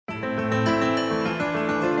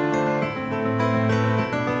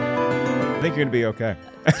think you're gonna be okay.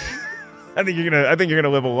 I think you're gonna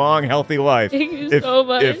live a long, healthy life. Thank you so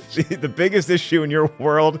much. If the biggest issue in your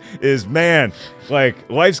world is, man, like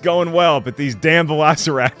life's going well, but these damn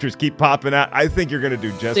velociraptors keep popping out, I think you're gonna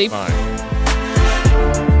do just fine.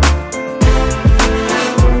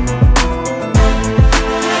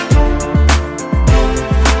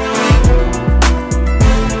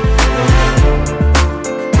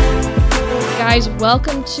 Guys,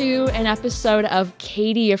 welcome to an episode of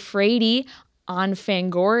Katie Afraidy on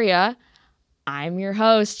Fangoria. I'm your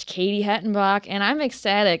host, Katie Hettenbach, and I'm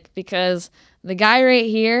ecstatic because the guy right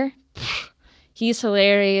here, he's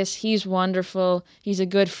hilarious, he's wonderful, he's a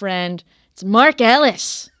good friend. It's Mark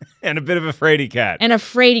Ellis. And a bit of a fraidy cat. And a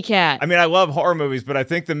fraidy cat. I mean, I love horror movies, but I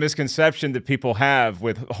think the misconception that people have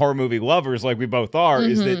with horror movie lovers, like we both are,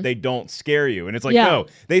 is that they don't scare you. And it's like, no,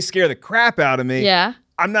 they scare the crap out of me. Yeah.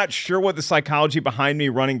 I'm not sure what the psychology behind me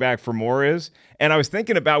running back for more is. And I was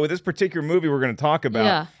thinking about with this particular movie we're going to talk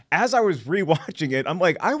about, as I was rewatching it, I'm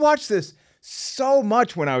like, I watched this so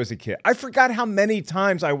much when I was a kid. I forgot how many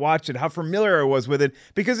times I watched it, how familiar I was with it,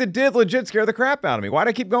 because it did legit scare the crap out of me. Why'd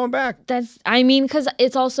I keep going back? Because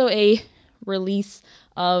it's also a release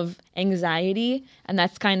of anxiety, and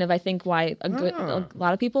that's kind of, I think, why a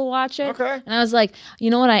lot of people watch it. Okay. And I was like, you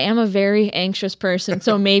know what? I am a very anxious person,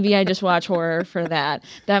 so maybe I just watch horror for that.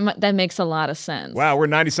 That makes a lot of sense. Wow, we're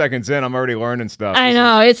 90 seconds in. I'm already learning stuff. I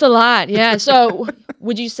know, it's a lot. Yeah. So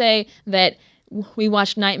would you say that we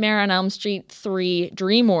watched Nightmare on Elm Street 3,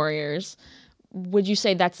 Dream Warriors? Would you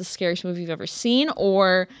say that's the scariest movie you've ever seen?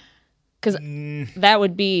 Or, because I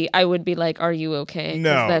would be like, are you okay?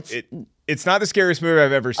 No, it's not the scariest movie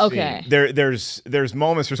I've ever seen. Okay. There's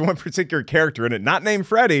moments, there's one particular character in it, not named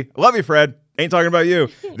Freddy. I love you, Fred. Ain't talking about you.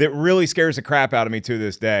 That really scares the crap out of me to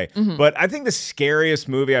this day. Mm-hmm. But I think the scariest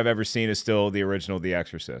movie I've ever seen is still the original The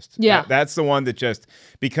Exorcist. Yeah. That's the one that just,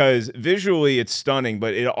 because visually it's stunning,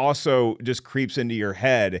 but it also just creeps into your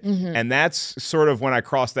head. Mm-hmm. And that's sort of when I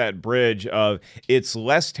cross that bridge of it's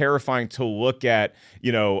less terrifying to look at,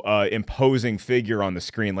 imposing figure on the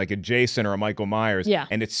screen like a Jason or a Michael Myers. Yeah.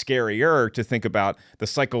 And it's scarier to think about the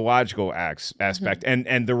psychological aspect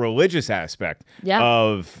and the religious aspect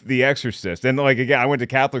of The Exorcist. And like, again, I went to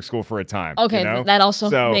Catholic school for a time. Okay, that also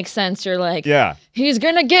makes sense. You're like, he's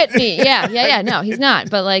going to get me. Yeah. No, he's not.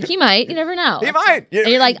 But like, he might. You never know. He might. And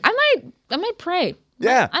you're like, I might pray.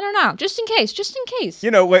 Yeah. I don't know. Just in case.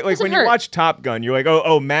 Like when you watch Top Gun, you're like,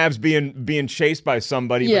 oh, Mav's being chased by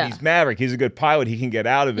somebody, but he's Maverick. He's a good pilot. He can get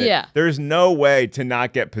out of it. Yeah. There's no way to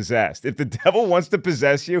not get possessed. If the devil wants to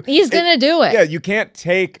possess you, he's going to do it. Yeah, you can't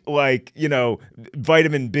take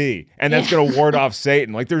vitamin B and that's going to ward off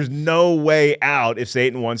Satan. Like there's no way out if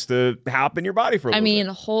Satan wants to hop in your body for a little bit.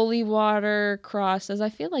 Holy water, crosses. I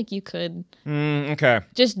feel like you could. Okay.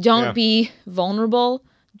 Just don't be vulnerable.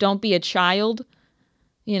 Don't be a child.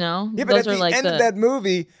 Yeah, but at the end of that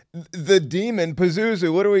movie, the demon,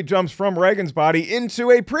 Pazuzu, literally jumps from Reagan's body into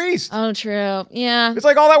a priest. Oh, true. Yeah. It's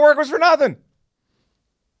like all that work was for nothing.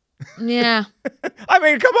 Yeah. I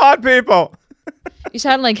mean, come on, people. You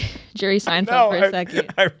sound like Jerry Seinfeld for a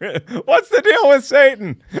second. What's the deal with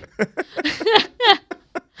Satan?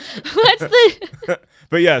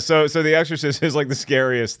 But yeah, so The Exorcist is like the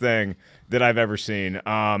scariest thing that I've ever seen.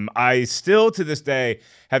 I still, to this day,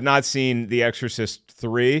 have not seen The Exorcist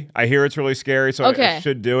 3. I hear it's really scary, so I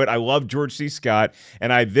should do it. I love George C. Scott,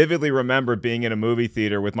 and I vividly remember being in a movie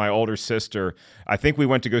theater with my older sister. I think we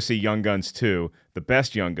went to go see Young Guns 2, the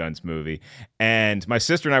best Young Guns movie. And my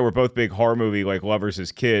sister and I were both big horror movie lovers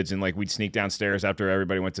as kids, and we'd sneak downstairs after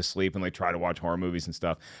everybody went to sleep and try to watch horror movies and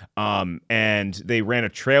stuff. And they ran a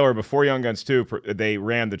trailer before Young Guns 2. They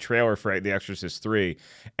ran the trailer for The Exorcist 3,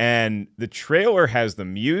 and the trailer has the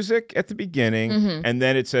music at the beginning, and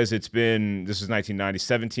then it says this is 1990,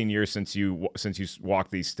 17 years since you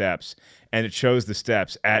walked these steps, and it shows the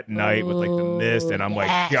steps at night with the mist, and I'm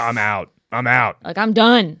like, yeah, I'm out. Like, I'm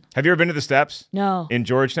done. Have you ever been to the steps? No. In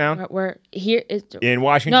Georgetown? We're here. In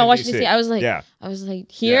Washington, No, Washington D.C. I was like,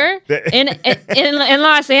 here? Yeah. in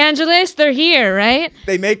Los Angeles? They're here, right?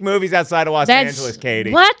 They make movies outside of Los Angeles,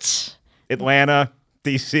 Katie. What? Atlanta,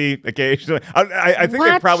 D.C. occasionally. I think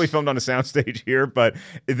they probably filmed on a soundstage here, but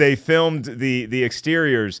they filmed the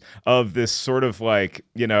exteriors of this sort of I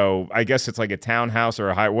guess it's like a townhouse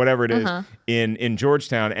or whatever it is in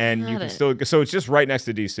Georgetown, and you can still. So it's just right next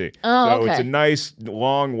to D.C. Oh, so it's a nice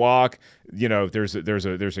long walk. There's a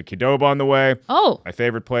Qdoba on the way. Oh, my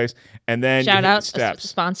favorite place, and then shout out steps.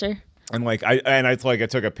 Sponsor. And I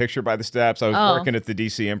took a picture by the steps. I was working at the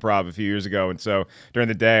DC Improv a few years ago, and so during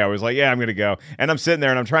the day I was like, "Yeah, I'm gonna go." And I'm sitting there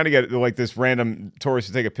and I'm trying to get this random tourist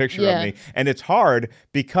to take a picture of me, and it's hard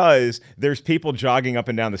because there's people jogging up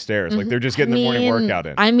and down the stairs, like they're just getting their morning workout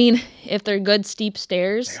in. I mean, if they're good steep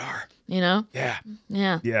stairs, they are. Yeah.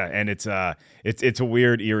 Yeah, and it's a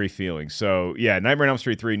weird, eerie feeling. So yeah, Nightmare on Elm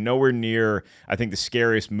Street 3, nowhere near I think the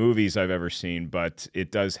scariest movies I've ever seen, but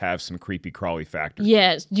it does have some creepy crawly factors.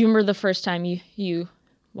 Yes. Do you remember the first time you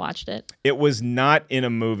watched it? It was not in a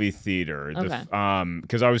movie theater. Okay.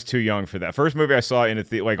 Because I was too young for that. First movie I saw in a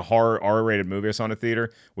horror R-rated movie I saw in a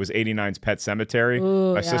theater was 89's Pet Sematary.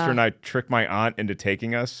 Ooh, my sister and I tricked my aunt into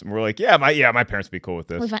taking us, and we're like, my parents would be cool with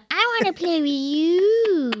this. I want to play with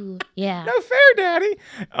you. Yeah. No fair, Daddy.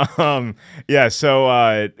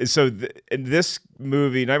 This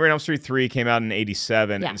movie, Nightmare on Elm Street 3, came out in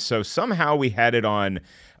 87, and so somehow we had it on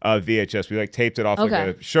VHS. We taped it off.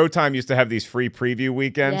 Showtime used to have these free preview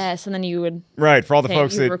weekends. Yes, and then you would for all the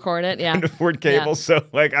folks that record it. Yeah, couldn't afford cable. Yeah. So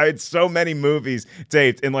I had so many movies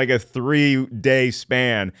taped in a 3-day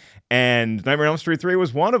span. And Nightmare on Elm Street 3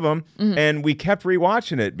 was one of them, and we kept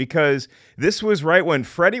rewatching it because this was right when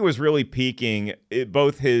Freddy was really peaking,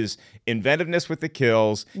 both his inventiveness with the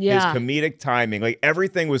kills, his comedic timing,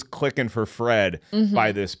 everything was clicking for Fred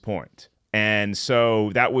by this point. And so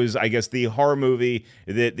that was, I guess, the horror movie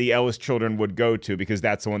that the Ellis children would go to because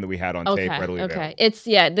that's the one that we had on tape readily available.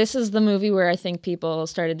 This is the movie where I think people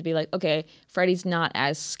started to be like, okay, Freddy's not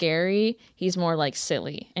as scary. He's more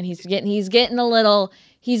silly. And he's getting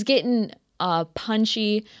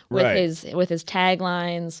punchy with his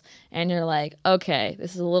taglines. And you're like, okay,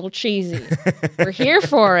 this is a little cheesy. We're here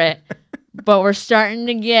for it. But we're starting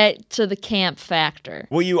to get to the camp factor.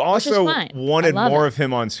 Well, you also wanted more of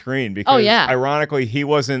him on screen because, ironically, he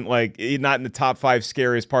wasn't not in the top 5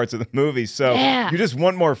 scariest parts of the movie. So you just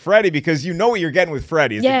want more Freddy because you know what you're getting with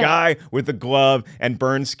Freddy. It's the guy with the glove and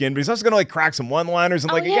burned skin, but he's also going to crack some one-liners.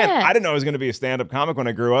 And again, I didn't know I was going to be a stand-up comic when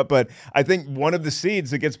I grew up, but I think one of the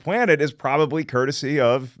seeds that gets planted is probably courtesy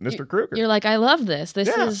of Mr. Krueger. You're like, I love this. This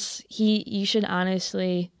is you should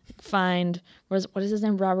honestly find what is his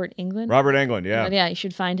name? Robert Englund? Robert Englund, yeah. Yeah, you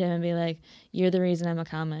should find him and be like, you're the reason I'm a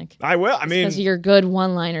comic. I will. I mean, because of your good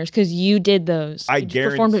one-liners, because you did those. I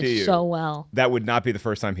guarantee performed it so well. That would not be the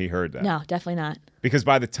first time he heard that. No, definitely not. Because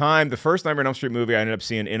by the time the first Nightmare on Elm Street movie I ended up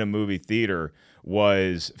seeing in a movie theater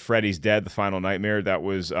was Freddy's Dead, The Final Nightmare. That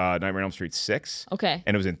was Nightmare on Elm Street 6. Okay.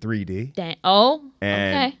 And it was in 3D. Dang. Oh,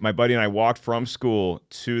 and my buddy and I walked from school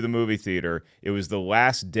to the movie theater. It was the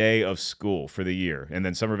last day of school for the year, and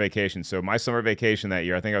then summer vacation. So my summer vacation that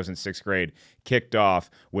year, I think I was in 6th grade, kicked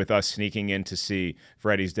off with us sneaking in to see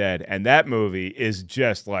Freddy's Dead. And that movie is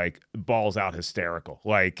just balls out hysterical.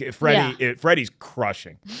 Freddy's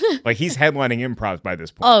crushing. He's headlining improv by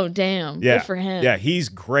this point. Oh, damn. Yeah. Good for him. Yeah, he's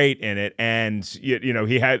great in it. And,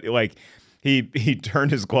 he had, he turned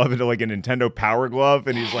his glove into a Nintendo Power Glove,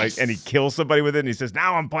 and he's and he kills somebody with it, and he says,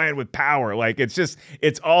 now I'm playing with power.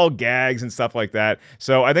 It's all gags and stuff like that.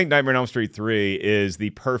 So I think Nightmare on Elm Street 3 is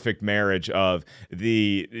the perfect marriage of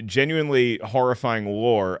the genuinely horrifying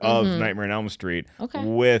lore of Nightmare on Elm Street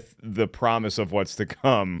with the promise of what's to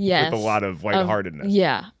come with a lot of lightheartedness.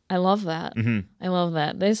 Yeah. I love that. I love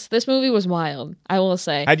that. This movie was wild, I will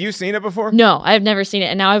say. Had you seen it before? No, I've never seen it.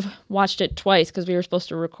 And now I've watched it twice because we were supposed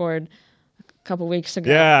to record a couple weeks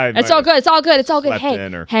ago. Yeah. It's all good. It's all good. It's all good.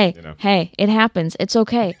 Hey, it happens. It's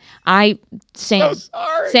okay. So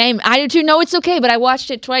sorry. Same. I do too. No, it's okay. But I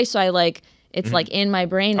watched it twice, so it's in my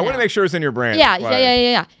brain now. I want to make sure it's in your brain. Yeah.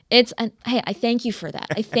 Hey, I thank you for that.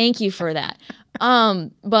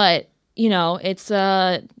 But it's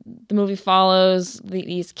the movie follows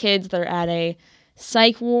these kids. They're at a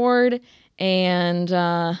psych ward, and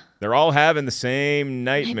they're all having the same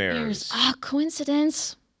nightmares.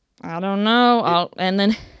 Coincidence? I don't know. And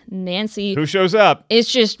then Nancy, who shows up,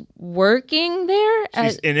 is just working there.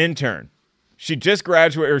 She's an intern. She just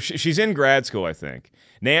graduated, or she's in grad school, I think.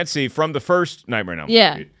 Nancy from the first Nightmare on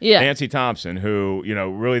Elm Street. Yeah. Nancy Thompson, who,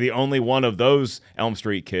 really the only one of those Elm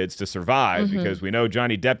Street kids to survive, because we know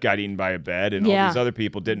Johnny Depp got eaten by a bed and all these other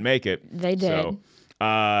people didn't make it. They did. So,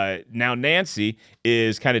 now Nancy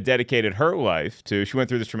is kind of dedicated her life to, she went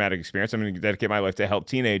through this traumatic experience. I'm going to dedicate my life to help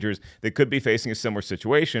teenagers that could be facing a similar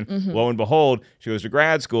situation. Lo and behold, she goes to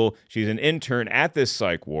grad school. She's an intern at this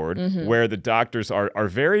psych ward where the doctors are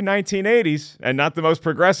very 1980s and not the most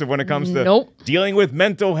progressive when it comes to dealing with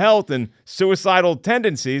mental health and suicidal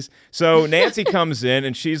tendencies. So Nancy comes in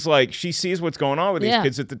and she's she sees what's going on with these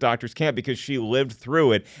kids at the doctor's camp because she lived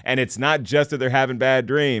through it. And it's not just that they're having bad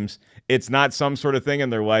dreams. it's not some sort of thing in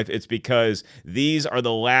their life. It's because these are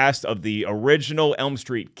the last of the original Elm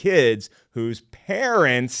Street kids whose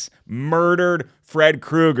parents murdered Fred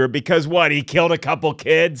Krueger because what? He killed a couple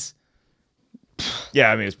kids?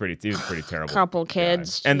 Yeah, I mean, he was pretty terrible. Couple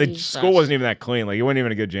kids. And the school wasn't even that clean. Like, he wasn't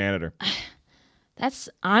even a good janitor. That's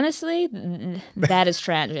honestly, that is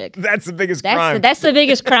tragic. That's the biggest crime. That's the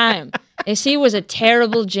biggest crime. Is he was a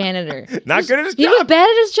terrible janitor. Not good at his job. He was bad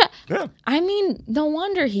at his job. Yeah. I mean, no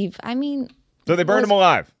wonder So they burned him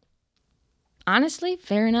alive. Honestly,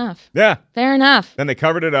 fair enough. Yeah. Fair enough. Then they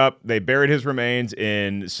covered it up. They buried his remains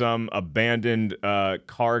in some abandoned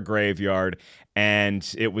car graveyard,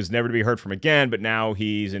 and it was never to be heard from again, but now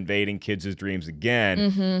he's invading kids' dreams again.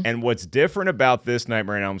 Mm-hmm. And what's different about this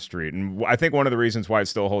Nightmare on Elm Street, and I think one of the reasons why it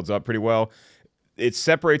still holds up pretty well, it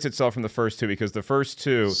separates itself from the first two because the first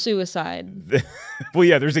two... Suicide. Well,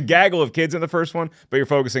 yeah, there's a gaggle of kids in the first one, but you're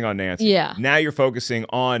focusing on Nancy. Yeah. Now you're focusing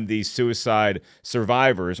on these suicide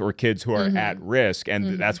survivors or kids who are at risk,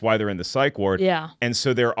 and that's why they're in the psych ward. Yeah. And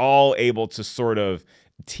so they're all able to sort of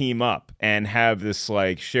team up and have this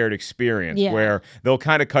like shared experience where they'll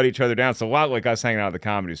kind of cut each other down. It's a lot like us hanging out at the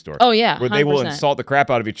Comedy Store. Oh, yeah. 100%. Where they will insult the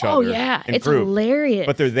crap out of each other. Oh, yeah. It's hilarious.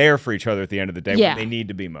 But they're there for each other at the end of the day when they need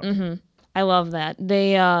to be most. Mm-hmm. I love that.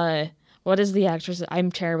 They, what is the actress?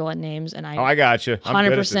 I'm terrible at names, and I got you. 100%.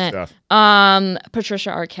 Good at this stuff.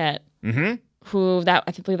 Patricia Arquette. Mm-hmm. Who I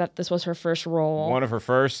believe that this was her first role. One of her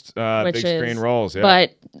first big screen roles, yeah.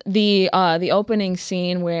 But the opening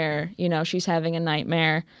scene where, she's having a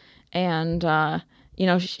nightmare and,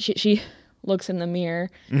 she looks in the mirror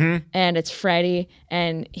and it's Freddy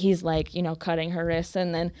and he's like, cutting her wrists,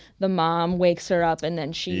 and then the mom wakes her up and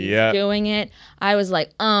then she's doing it. I was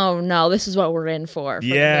like, oh no, this is what we're in for the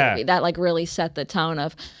movie. That like really set the tone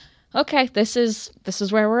of, okay, this is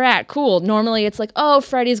where we're at. Cool. Normally it's like, oh,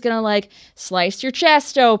 Freddy's gonna like slice your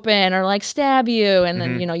chest open or like stab you and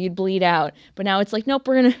then, you'd bleed out. But now it's like, nope,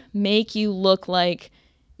 we're gonna make you look like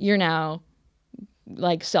you're now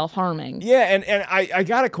like self-harming. Yeah, and I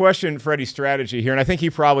got to question Freddy's strategy here, and I think he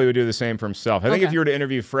probably would do the same for himself. I think if you were to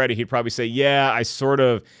interview Freddy, he'd probably say, yeah, I sort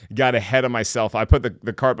of got ahead of myself. I put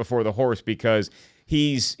the cart before the horse because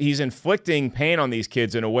he's inflicting pain on these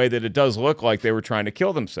kids in a way that it does look like they were trying to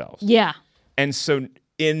kill themselves. Yeah. And so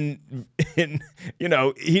in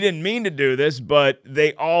he didn't mean to do this, but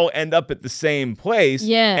they all end up at the same place.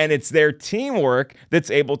 Yeah. And it's their teamwork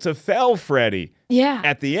that's able to fell Freddy. Yeah.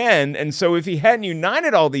 At the end. And so if he hadn't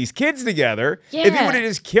united all these kids together, if he would have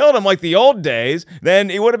just killed them like the old days,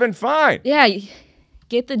 then it would have been fine. Yeah.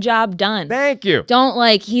 Get the job done. Thank you.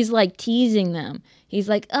 Don't he's like teasing them. He's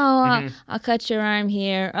like, oh, I'll cut your arm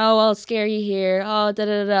here. Oh, I'll scare you here. Oh,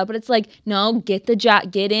 da-da-da-da. But it's like, no, get the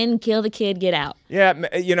job. Get in, kill the kid, get out. Yeah,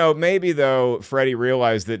 maybe, though, Freddy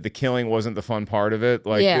realized that the killing wasn't the fun part of it.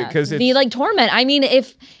 Because it's... The, torment. I mean,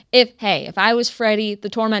 if I was Freddy, the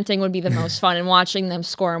tormenting would be the most fun, and watching them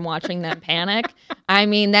squirm, watching them panic. I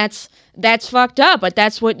mean, that's fucked up, but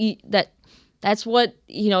that's what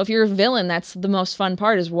if you're a villain, that's the most fun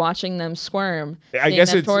part, is watching them squirm. I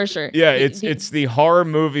guess it's torture. Yeah, it's the horror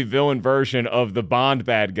movie villain version of the Bond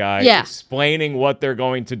bad guy explaining what they're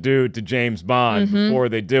going to do to James Bond before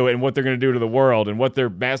they do it, and what they're going to do to the world, and what their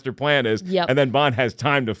master plan is. Yep. And then Bond has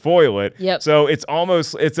time to foil it. Yep. So it's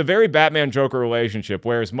a very Batman-Joker relationship,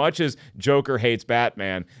 where as much as Joker hates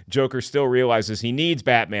Batman, Joker still realizes he needs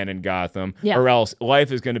Batman in Gotham, or else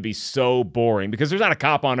life is going to be so boring, because there's not a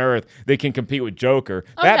cop on Earth that can compete with Joker.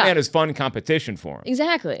 Batman is fun competition for him.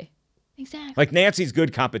 Exactly. Like Nancy's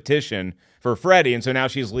good competition for Freddy, and so now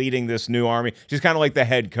she's leading this new army. She's kind of like the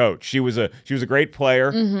head coach. She was a great player,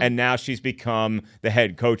 and now she's become the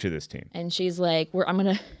head coach of this team. And she's like, I'm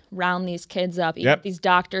gonna round these kids up. Even if these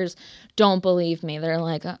doctors don't believe me, they're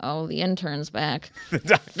like, oh, the intern's back. The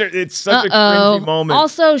doctor, it's such a cringy moment.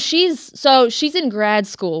 Also, she's in grad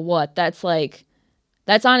school. What? That's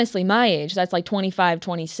honestly my age. That's like 25,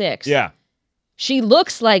 26. Yeah. She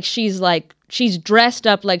looks like she's dressed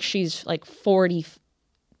up like she's like 40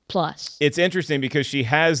 plus. It's interesting because she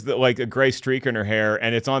has a gray streak in her hair,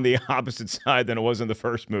 and it's on the opposite side than it was in the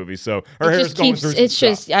first movie. So her hair's going through some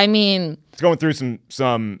stuff. It's going through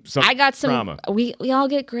some I got some trauma. We all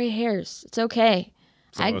get gray hairs. It's okay.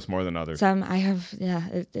 Some of us more than others. Some I have,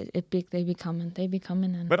 they be coming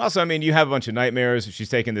in. But also, you have a bunch of nightmares. She's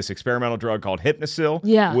taking this experimental drug called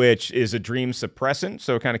Hypnosil, which is a dream suppressant,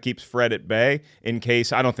 so it kind of keeps Fred at bay in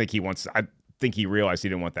case, I don't think he wants, think he realized he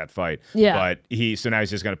didn't want that fight. Yeah. But so now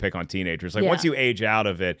he's just going to pick on teenagers. Like, Yeah. once you age out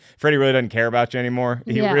of it, Freddie really doesn't care about you anymore.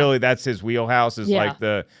 That's his wheelhouse is like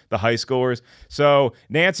the high schoolers. So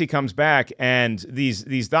Nancy comes back, and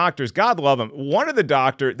these doctors, God love them. One of the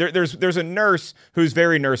doctors, there's a nurse who's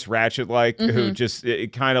very Nurse Ratched-like, who just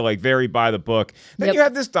kind of like very by the book. Then you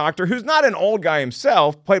have this doctor who's not an old guy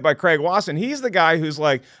himself, played by Craig Wasson. He's the guy who's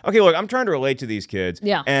like, okay, look, I'm trying to relate to these kids.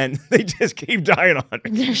 Yeah. And they just keep dying on it.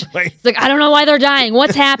 It's like, I don't know why they're dying.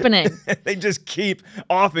 What's happening? They just keep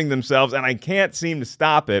offing themselves, and I can't seem to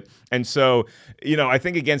stop it. And so, I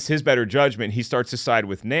think against his better judgment, he starts to side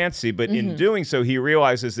with Nancy. But in doing so, he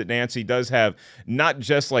realizes that Nancy does have not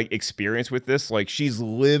just like experience with this, like she's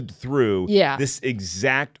lived through this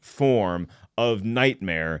exact form of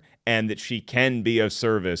nightmare, and that she can be of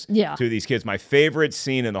service to these kids. My favorite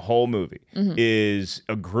scene in the whole movie is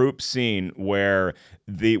a group scene where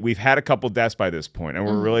we've had a couple deaths by this point, and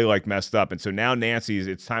we're really like messed up. And so now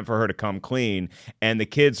it's time for her to come clean, and the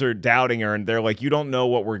kids are doubting her, and they're like, you don't know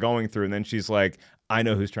what we're going through. And then she's like, I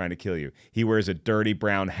know who's trying to kill you. He wears a dirty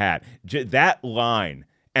brown hat. That line.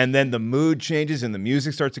 And then the mood changes and the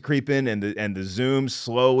music starts to creep in, and the zooms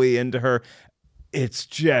slowly into her. It's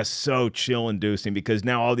just so chill-inducing, because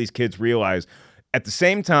now all these kids realize at the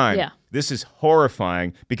same time, this is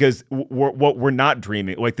horrifying, because we're not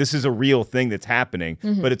dreaming. Like, this is a real thing that's happening,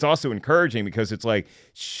 but it's also encouraging, because it's like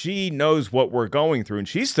she knows what we're going through, and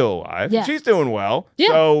she's still alive. Yeah. She's doing well. Yeah.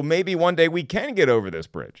 So maybe one day we can get over this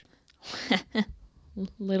bridge.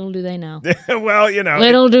 Little do they know. Well,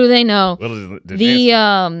 Little do they know. Little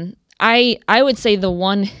do I would say the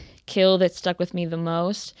one kill that stuck with me the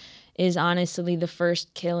most is honestly the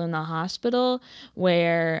first kill in the hospital,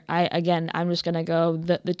 where I'm just gonna go.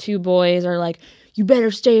 The two boys are like, you better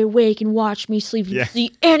stay awake and watch me sleep. If you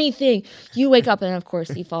see anything, you wake up. And of course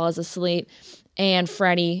he falls asleep. And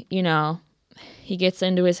Freddie, he gets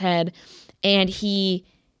into his head, and he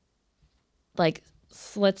like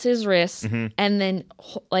slits his wrist, and then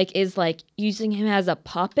like is like using him as a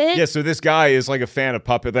puppet. Yeah, so this guy is like a fan of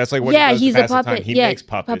puppet. That's like what he does he's to a pass the puppet. time. He makes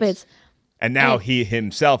puppets. And now he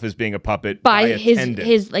himself is being a puppet by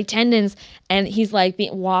his like tendons, and he's like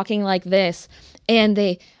walking like this, and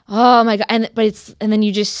oh my god, and then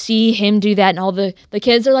you just see him do that, and all the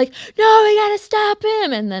kids are like, no, we gotta stop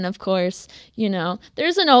him. And then of course,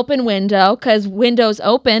 there's an open window, because windows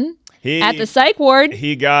open at the psych ward.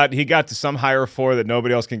 He got to some higher floor that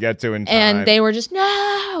nobody else can get to in time. And they were just, no,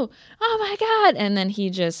 oh my god. And then he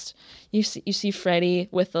just, you see Freddie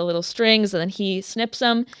with the little strings, and then he snips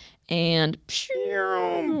them. And it's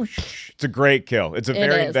a great kill. It's a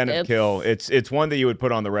very inventive kill. It's one that you would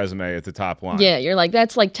put on the resume at the top line. Yeah, you're like,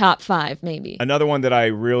 that's like top 5 maybe. Another one that I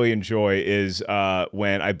really enjoy is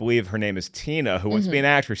when I believe her name is Tina, who wants to be an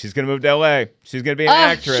actress. She's going to move to LA. She's going to be an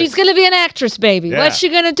actress. She's going to be an actress, baby. Yeah. What's she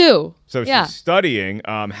going to do? So she's studying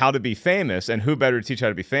how to be famous, and who better to teach how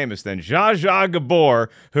to be famous than Zsa Zsa Gabor,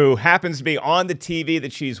 who happens to be on the TV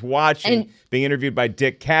that she's watching, being interviewed by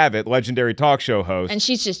Dick Cavett, legendary talk show host. And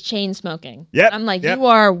she's just chain smoking. Yep. I'm like, you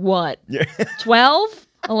are what? 12?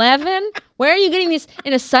 11? Where are you getting these?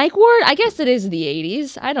 In a psych ward? I guess it is the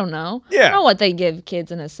 80s. I don't know. Yeah. I don't know what they give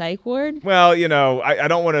kids in a psych ward. Well, I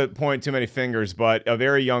don't want to point too many fingers, but a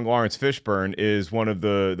very young Lawrence Fishburne is one of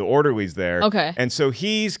the orderlies there. Okay. And so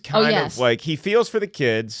he's kind of like, he feels for the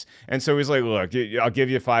kids. And so he's like, look, I'll give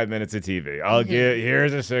you 5 minutes of TV.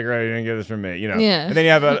 Here's a cigarette. You didn't get this from me. Yeah. And then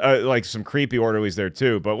you have like some creepy orderlies there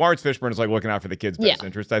too. But Lawrence Fishburne is like looking out for the kids' best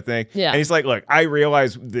interest, I think. Yeah. And he's like, look, I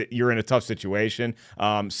realize that you're in a tough situation.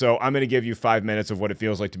 So I'm going to give you 5 minutes of what it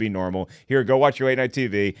feels like to be normal. Here, go watch your late night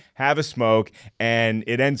TV, have a smoke. And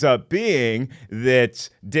it ends up being that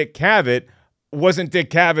Dick Cavett wasn't Dick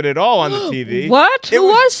Cavett at all on the TV. What? Who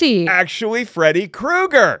was he? Actually, Freddy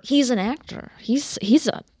Krueger. He's an actor. He's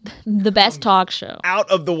the best talk show. Out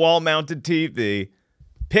of the wall-mounted TV,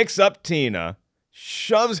 picks up Tina,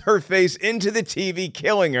 shoves her face into the TV,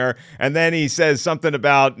 killing her, and then he says something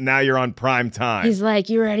about, now you're on prime time. He's like,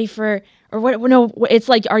 you ready for... Or what? No, it's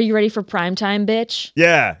like, are you ready for prime time, bitch?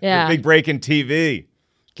 Yeah. The big break in TV.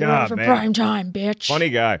 God, for prime time, bitch. Funny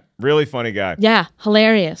guy. Really funny guy. Yeah.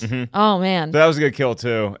 Hilarious. Oh, man. So that was a good kill,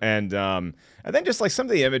 too. And then just like some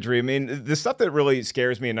of the imagery. I mean, the stuff that really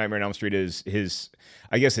scares me in Nightmare on Elm Street is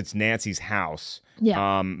I guess it's Nancy's house.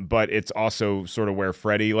 Yeah. But it's also sort of where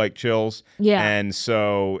Freddy like chills. Yeah. And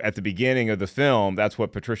so at the beginning of the film, that's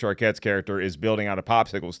what Patricia Arquette's character is building out of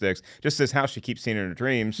popsicle sticks. Just this house she keeps seeing in her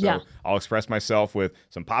dreams. So I'll express myself with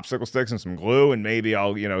some popsicle sticks and some glue, and maybe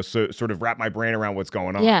I'll, sort of wrap my brain around what's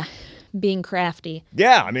going on. Yeah. Being crafty.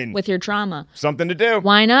 Yeah. I mean, with your trauma. Something to do.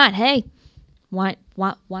 Why not? Hey. Why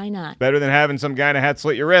not? Better than having some guy in a hat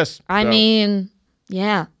slit your wrist. I mean,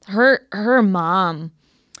 yeah, her mom.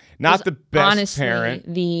 Not the best honestly, parent.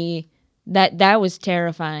 That was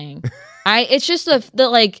terrifying. It's just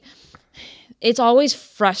it's always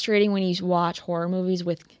frustrating when you watch horror movies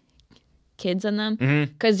with kids in them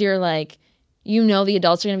because you're like, the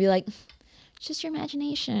adults are gonna be like, it's just your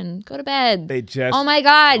imagination. Go to bed. They just oh my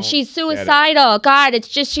God, she's suicidal. God, it's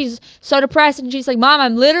just she's so depressed, and she's like, Mom,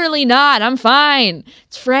 I'm literally not. I'm fine.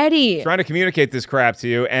 It's Freddy. Trying to communicate this crap to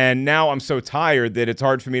you, and now I'm so tired that it's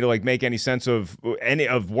hard for me to make any sense of any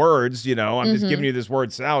of words. I'm just giving you this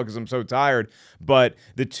word salad because I'm so tired. But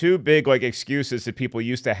the two big excuses that people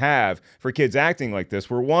used to have for kids acting like this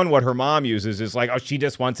were, one, what her mom uses is oh, she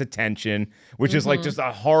just wants attention, which is just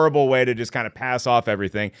a horrible way to just kind of pass off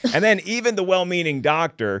everything. And then even the well-meaning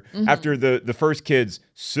doctor, after the first kid's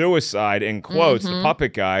suicide, in quotes, the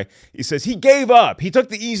puppet guy, he says he gave up. He took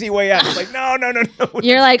the easy way out. It's like, no.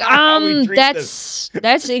 You're like,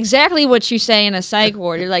 that's exactly what you say in a psych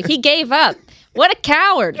ward. You're like, he gave up. What a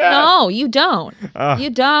coward. Yeah. No, you don't. You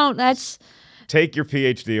don't. That's... Take your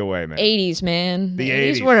PhD away, man. 80s, man. The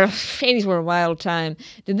 80s were a wild time.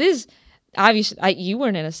 Did this... Obviously, you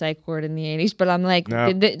weren't in a psych ward in the 80s, but I'm like,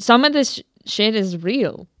 no. Some of this shit is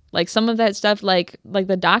real. Some of that stuff, like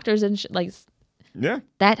the doctors and shit, yeah,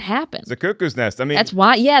 that happened. It's a cuckoo's nest. I mean... That's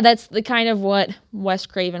why, that's the kind of what Wes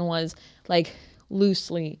Craven was,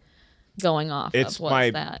 loosely going off It's of.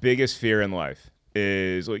 my biggest fear in life.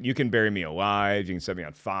 Is you can bury me alive, you can set me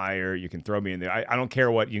on fire, you can throw me in there. I don't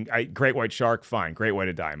care what great white shark, fine, great way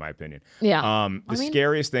to die in my opinion. Yeah.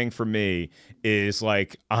 Scariest thing for me is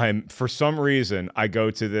I'm for some reason I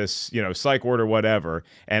go to this psych ward or whatever,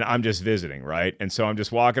 and I'm just visiting, right? And so I'm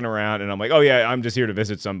just walking around, and I'm like, oh yeah, I'm just here to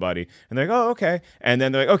visit somebody, and they're like, oh okay, and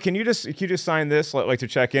then they're like, oh can you just sign this to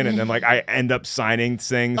check in, and then I end up signing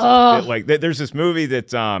things. There's this movie that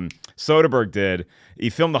Soderbergh did. He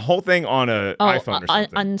filmed the whole thing on a iPhone or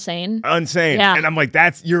something. Unsane. Yeah. And I'm like,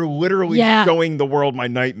 you're literally showing the world my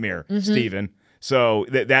nightmare, Steven. So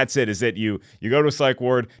that's it, is that you go to a psych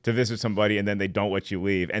ward to visit somebody, and then they don't let you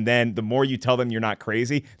leave. And then the more you tell them you're not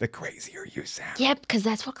crazy, the crazier you sound. Yep, because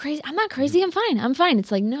that's what crazy... I'm not crazy, I'm fine.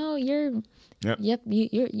 It's like, no, you're... Yep,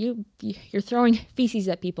 you're throwing feces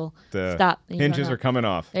at people. Stop. Hinges are coming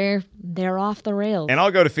off. They're off the rails. And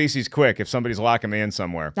I'll go to feces quick if somebody's locking me in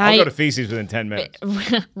somewhere. I'll go to feces within 10 minutes.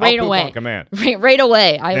 Right I'll away. On command. Right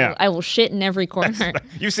away. I will shit in every corner.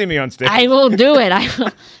 You see me on stage. I will do it. I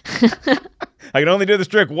can only do this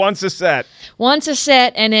trick once a set. But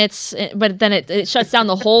then it shuts down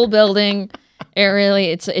the whole building.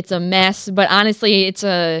 It's a mess, but honestly, it's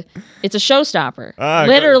a showstopper.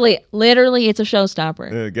 Literally, it's a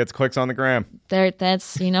showstopper. It gets clicks on the gram.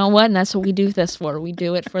 That's what, and that's what we do this for. We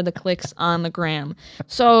do it for the clicks on the gram.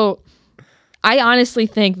 So, I honestly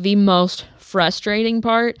think the most frustrating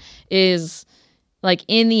part is,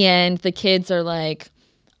 in the end, the kids are like,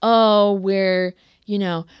 oh, we're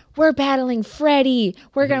battling Freddy.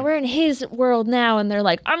 We're in his world now, and they're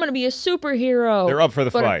like, I'm gonna be a superhero. They're up for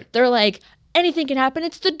the fight. They're like, anything can happen.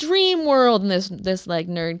 It's the dream world. And this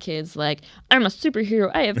nerd kid's like, I'm a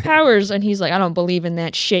superhero. I have powers. And he's like, I don't believe in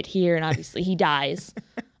that shit here. And obviously he dies.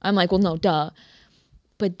 I'm like, well, no, duh.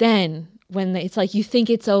 But then when it's you think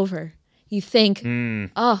it's over, you think,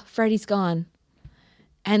 oh, Freddy's gone.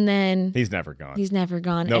 And then he's never gone.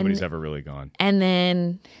 Nobody's ever really gone. And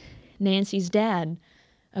then Nancy's dad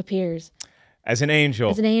appears as an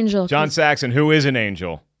angel. John Saxon, who is an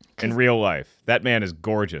angel in real life. That man is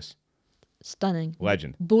gorgeous. Stunning.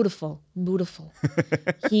 Legend. Beautiful.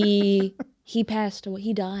 He passed away.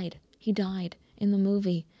 He died in the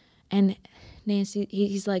movie. And Nancy,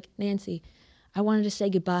 he's like, Nancy, I wanted to say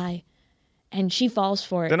goodbye. And she falls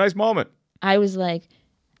for it. It's a nice moment. I was like,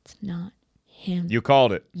 it's not him. You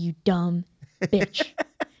called it. You dumb bitch.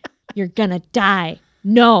 You're gonna die.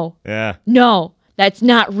 No. Yeah. No, that's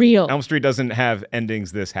not real. Elm Street doesn't have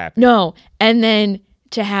endings this happy. No. And then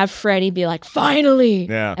to have Freddy be like, finally,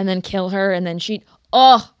 and then kill her, and then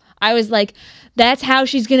I was like, that's how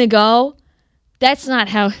she's gonna go? That's not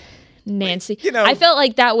how Nancy... I felt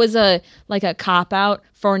like that was a cop-out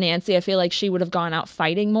for Nancy. I feel like she would have gone out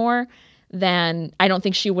fighting more than... I don't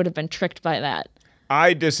think she would have been tricked by that.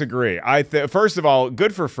 I disagree. First of all,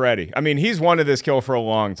 good for Freddy. I mean, he's wanted this kill for a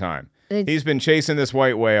long time. He's been chasing this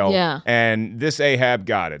white whale, and this Ahab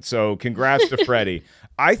got it. So congrats to Freddy.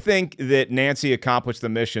 I think that Nancy accomplished the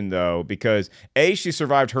mission, though, because A, she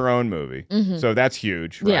survived her own movie. So that's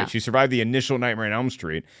huge, right? Yeah. She survived the initial Nightmare on Elm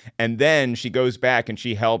Street. And then she goes back and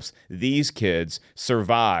she helps these kids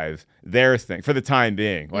survive their thing for the time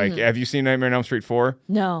being. Have you seen Nightmare on Elm Street 4?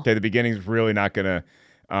 No. Okay, the beginning's really not going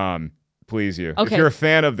to please you. Okay. If you're a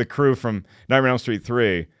fan of the crew from Nightmare on Elm Street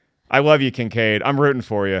 3, I love you, Kincaid. I'm rooting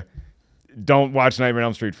for you. Don't watch Nightmare on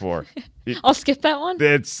Elm Street 4. I'll skip that one.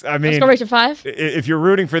 Let's go right to 5. If you're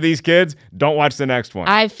rooting for these kids, don't watch the next one.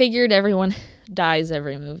 I figured everyone dies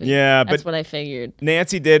every movie. Yeah, that's but what I figured.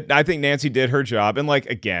 I think Nancy did her job. And what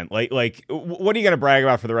are you going to brag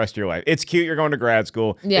about for the rest of your life? It's cute you're going to grad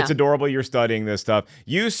school. Yeah. It's adorable you're studying this stuff.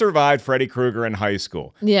 You survived Freddy Krueger in high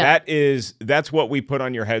school. Yeah. That's what we put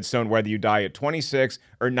on your headstone, whether you die at 26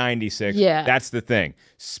 or 96. Yeah. That's the thing.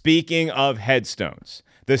 Speaking of headstones,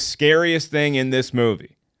 the scariest thing in this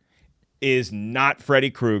movie is not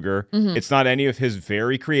Freddy Krueger. Mm-hmm. It's not any of his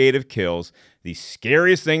very creative kills. The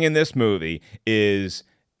scariest thing in this movie is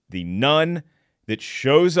the nun that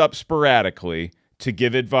shows up sporadically to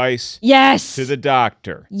give advice Yes. to the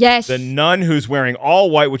doctor. Yes. The nun who's wearing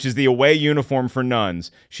all white, which is the away uniform for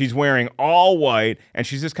nuns. She's wearing all white, and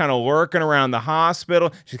she's just kind of lurking around the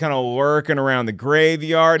hospital. She's kind of lurking around the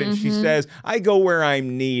graveyard, and she says, I go where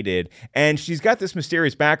I'm needed. And she's got this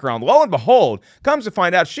mysterious background. Lo and behold, comes to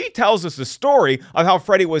find out, she tells us the story of how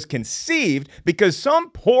Freddy was conceived because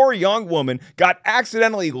some poor young woman got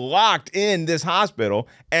accidentally locked in this hospital,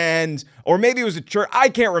 or maybe it was a church. I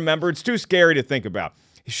can't remember. It's too scary to think about.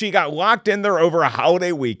 She got locked in there over a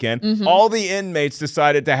holiday weekend. All the inmates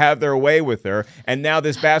decided to have their way with her. And now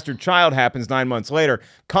this bastard child happens 9 months later.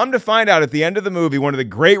 Come to find out at the end of the movie, one of the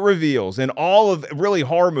great reveals in all of really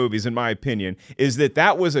horror movies, in my opinion, is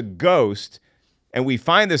that was a ghost. And we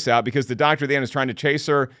find this out because the doctor at the end is trying to chase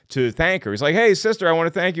her to thank her. He's like, hey, sister, I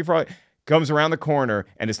want to thank you for all. Comes around the corner,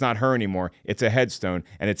 and it's not her anymore. It's a headstone,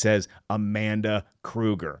 and it says Amanda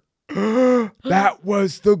Kruger. That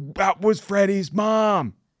was Freddy's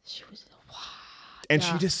mom. She was And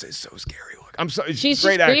she just is so scary. Look, I'm sorry. She's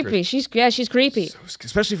great just actress. creepy. She's creepy.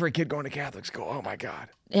 Especially for a kid going to Catholic school. Oh my God.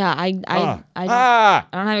 Yeah, I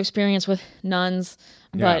don't have experience with nuns,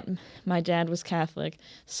 but my dad was Catholic,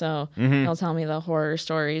 so he'll tell me the horror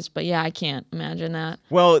stories. But yeah, I can't imagine that.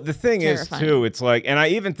 Well, the thing Terrifying. is too, it's like, and I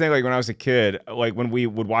even think like when I was a kid, like when we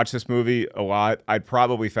would watch this movie a lot, I'd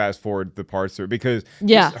probably fast forward the parts through because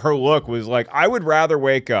her look was like, I would rather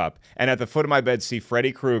wake up and at the foot of my bed see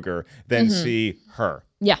Freddy Krueger than see her.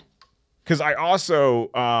 Yeah. Because I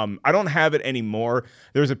also, I don't have it anymore.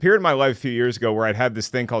 There was a period in my life a few years ago where I'd have this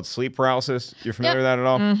thing called sleep paralysis. You're familiar with that at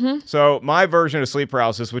all? Mm-hmm. So my version of sleep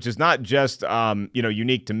paralysis, which is not just,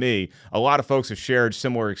 unique to me, a lot of folks have shared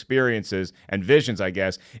similar experiences and visions, I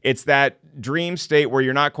guess. It's that dream state where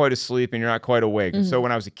you're not quite asleep and you're not quite awake. And so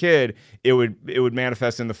when I was a kid, it would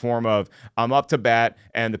manifest in the form of I'm up to bat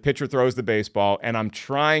and the pitcher throws the baseball and I'm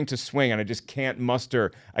trying to swing and I just can't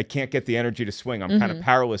I can't get the energy to swing. I'm kind of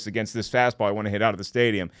powerless against this fastball I want to hit out of the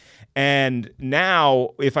stadium. And now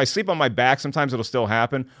if I sleep on my back, sometimes it'll still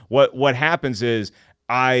happen. What happens is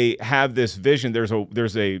I have this vision.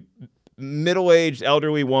 There's a middle-aged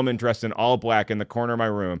elderly woman dressed in all black in the corner of my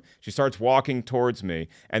room. She starts walking towards me,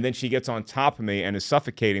 and then she gets on top of me and is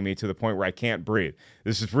suffocating me to the point where I can't breathe.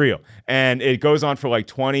 This is real. And it goes on for like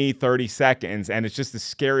 20, 30 seconds, and it's just the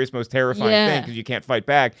scariest, most terrifying thing because you can't fight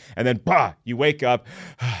back. And then, you wake up,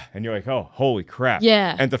 and you're like, oh, holy crap.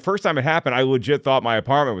 Yeah. And the first time it happened, I legit thought my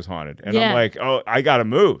apartment was haunted. And I'm like, oh, I got to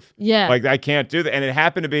move. Yeah. Like, I can't do that. And it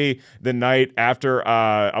happened to be the night after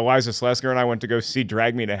Eliza Schlesinger and I went to go see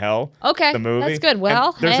Drag Me to Hell. Okay, the movie. that's good.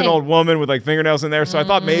 Well, and there's an old woman with like fingernails in there, so I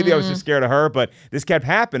thought maybe I was just scared of her, but this kept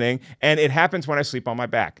happening, and it happens when I sleep on my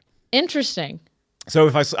back. Interesting. So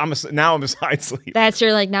if now I'm a side sleep. That's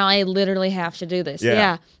your like now I literally have to do this.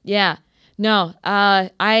 Yeah. No,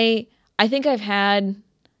 I think I've had.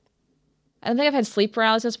 I don't think I've had sleep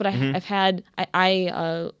paralysis, but I've had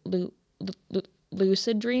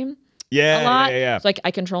lucid dream. Yeah, a lot. yeah. So, like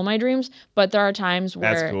I control my dreams, but there are times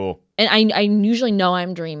where that's cool. And I usually know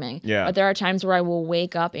I'm dreaming. Yeah. But there are times where I will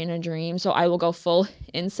wake up in a dream, so I will go full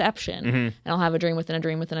Inception, and I'll have a dream within a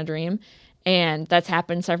dream within a dream, and that's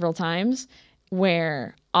happened several times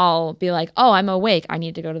where I'll be like, oh, I'm awake. I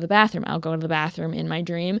need to go to the bathroom. I'll go to the bathroom in my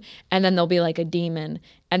dream, and then there'll be like a demon,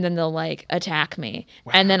 and then they'll like attack me,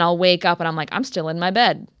 and then I'll wake up and I'm like, I'm still in my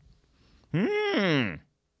bed.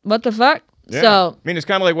 What the fuck? Yeah. So I mean, it's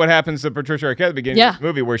kind of like what happens to Patricia Arquette at the beginning of this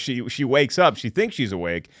movie, where she wakes up, she thinks she's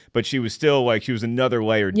awake, but she was still like she was another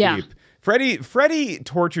layer deep. Freddy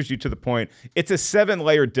tortures you to the point it's a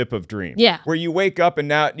 7-layer dip of dream. Yeah, where you wake up and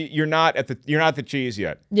now you're not the cheese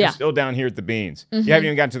yet. Yeah, you're still down here at the beans. You haven't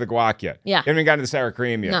even gotten to the guac yet. Yeah, you haven't even gotten to the sour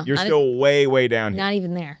cream yet. No, you're still way down here. Not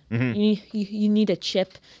even there. You need a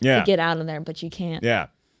chip to get out of there, but you can't. Yeah.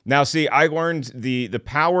 Now, see, I learned the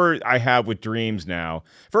power I have with dreams now.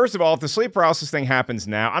 First of all, if the sleep paralysis thing happens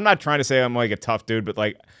now, I'm not trying to say I'm like a tough dude, but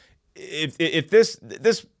like if this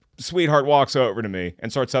sweetheart walks over to me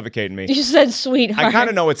and starts suffocating me. You said sweetheart. I kind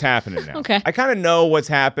of know what's happening now. Okay. I kind of know what's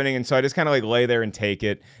happening, and so I just kind of like lay there and take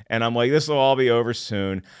it, and I'm like, this will all be over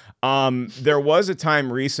soon. There was a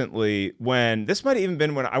time recently when this might have even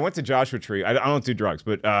been when I went to Joshua Tree. I don't do drugs,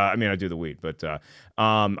 but I do the weed. But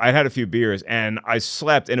I had a few beers and I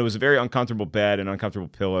slept, and it was a very uncomfortable bed and uncomfortable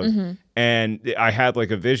pillows, and I had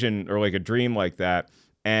like a vision or like a dream like that,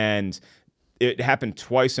 and it happened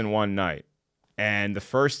twice in one night. And the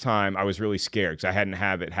first time I was really scared because I hadn't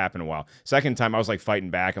had it happen in a while. Second time I was like fighting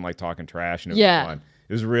back and like talking trash, and it was fun.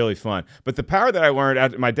 It was really fun. But the power that I learned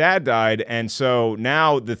after my dad died, and so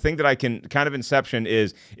now the thing that I can kind of inception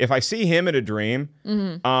is if I see him in a dream,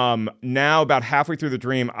 now about halfway through the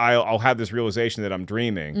dream, I'll have this realization that I'm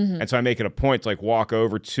dreaming. And so I make it a point to like walk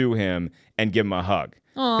over to him and give him a hug.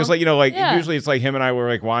 Because usually it's like him and I were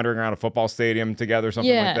like wandering around a football stadium together,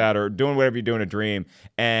 something like that, or doing whatever you do in a dream.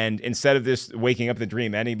 And instead of this waking up the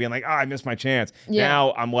dream ending, being like, I missed my chance.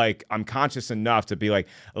 Now I'm conscious enough to be like,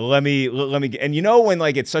 let me, and when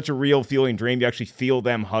like it's such a real feeling dream, you actually feel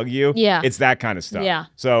them hug you. Yeah, it's that kind of stuff. Yeah,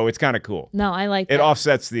 so it's kind of cool. No, I like it. It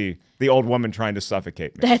offsets the old woman trying to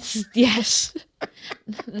suffocate me.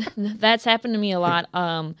 That's happened to me a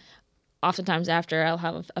lot. Oftentimes after I'll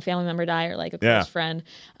have a family member die or like a close friend,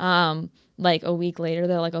 like a week later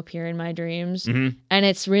they'll like appear in my dreams, and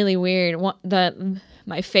it's really weird.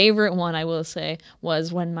 My favorite one I will say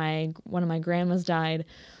was when one of my grandmas died.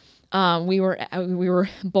 We were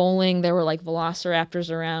bowling. There were like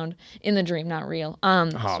velociraptors around in the dream, not real.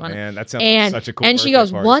 Man, that sounds like such a cool. And she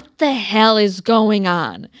goes, party. "What the hell is going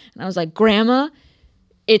on?" And I was like, "Grandma,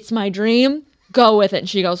 it's my dream. Go with it." And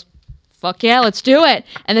she goes, "Fuck yeah, let's do it."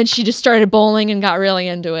 And then she just started bowling and got really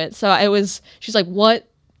into it. So she's like, "What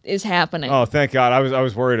is happening?" Oh, thank God. I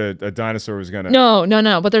was worried a dinosaur was gonna.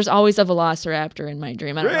 No. But there's always a velociraptor in my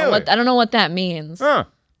dream. I don't know what that means. Huh.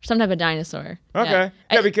 Some type of dinosaur. Okay.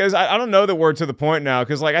 Yeah, because I don't know the word to the point now.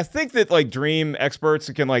 Because like I think that like dream experts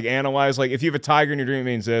can like analyze like if you have a tiger in your dream, it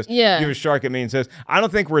means this. Yeah. If you have a shark, it means this. I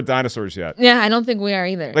don't think we're dinosaurs yet. Yeah, I don't think we are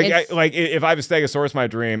either. Like if I have a stegosaurus in my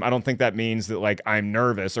dream, I don't think that means that like I'm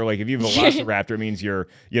nervous, or like if you have a velociraptor, it means you're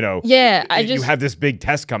you have this big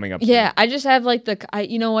test coming up. Yeah, I just have like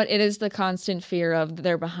you know what? It is the constant fear of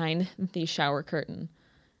they're behind the shower curtain.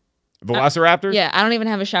 Velociraptors? I don't even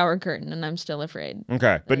have a shower curtain, and I'm still afraid.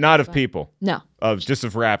 Okay, but not of people. No. Just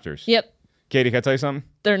of raptors. Yep. Katie, can I tell you something?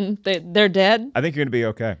 They're dead. I think you're gonna be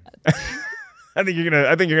okay. I think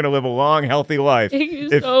you're gonna live a long, healthy life. Thank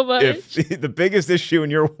you so much. If the biggest issue in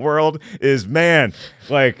your world is, man,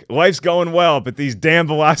 like life's going well, but these damn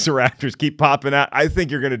velociraptors keep popping out, I think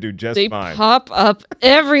you're gonna do just fine. They pop up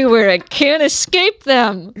everywhere. I can't escape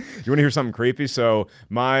them. You want to hear something creepy? So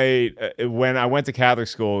when I went to Catholic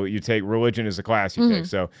school, you take religion as a class you take.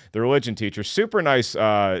 So the religion teacher, super nice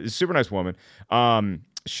woman.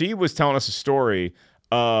 She was telling us a story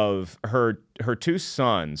of her two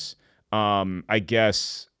sons. I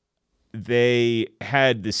guess they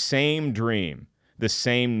had the same dream, the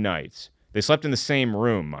same night. They slept in the same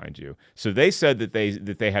room, mind you. So they said that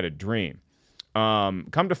they had a dream.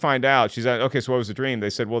 Come to find out, she's like, okay, so what was the dream? They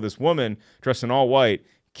said, well, this woman dressed in all white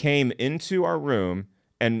came into our room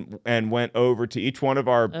and went over to each one of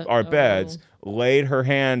our beds, laid her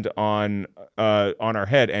hand on our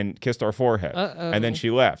head and kissed our forehead. And then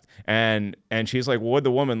she left. And she's like, well, what'd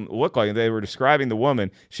the woman look like? And they were describing the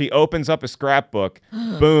woman. She opens up a scrapbook.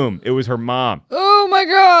 Boom. It was her mom. Oh, my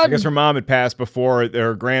God. I guess her mom had passed before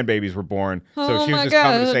her grandbabies were born. So she was just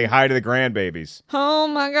coming to say hi to the grandbabies. Oh,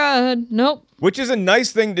 my God. Nope. Which is a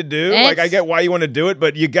nice thing to do. Like, I get why you want to do it,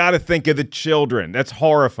 but you got to think of the children. That's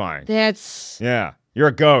horrifying. Yeah. You're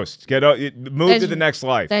a ghost. Move to the next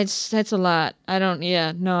life. That's a lot. I don't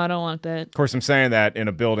want that. Of course, I'm saying that in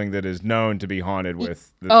a building that is known to be haunted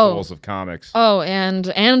with the souls of comics. Oh,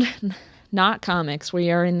 and not comics. We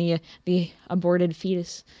are in the aborted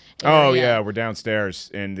fetus area. Oh, yeah. We're downstairs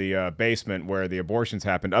in the basement where the abortions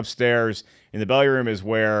happened. Upstairs in the belly room is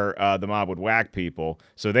where the mob would whack people.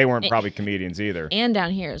 So they weren't probably comedians either. And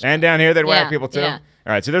down here as well. And down here they'd whack people too? Yeah.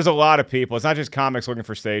 All right. So there's a lot of people. It's not just comics looking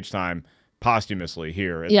for stage time posthumously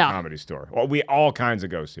here at the Comedy Store. Well, all kinds of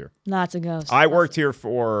ghosts here. Lots of ghosts. I worked here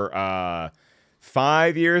for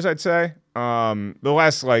 5 years, I'd say. The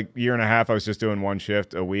last year and a half, I was just doing one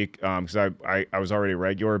shift a week because I was already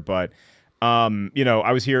regular. But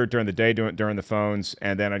I was here during the day during the phones,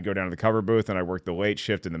 and then I'd go down to the cover booth and I worked the late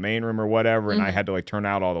shift in the main room or whatever, and I had to turn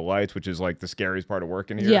out all the lights, which is the scariest part of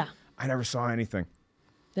working here. Yeah, I never saw anything.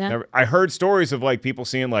 Yeah. I heard stories of people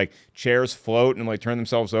seeing chairs float and turn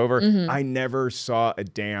themselves over. I never saw a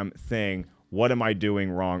damn thing. What am I doing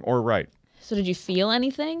wrong or right? So did you feel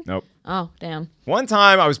anything? Nope. Oh, damn. One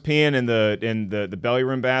time I was peeing in the belly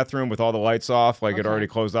room bathroom with all the lights off, like it Okay. already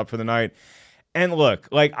closed up for the night. And look,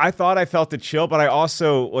 like I thought I felt the chill, but I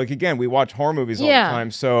also, like, again, we watch horror movies all the time,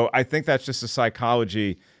 so I think that's just the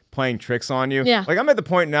psychology playing tricks on you. Yeah. Like I'm at the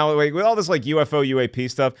point now, like with all this like UFO,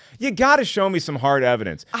 UAP stuff, you got to show me some hard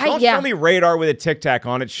evidence. Don't show me radar with a Tic Tac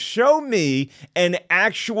on it. Show me an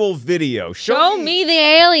actual video. Show me the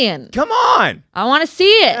alien. Come on. I want to see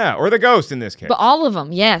it. Yeah, or the ghost in this case. But all of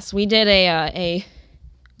them, yes. We did a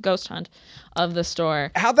ghost hunt of the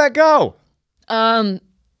store. How'd that go?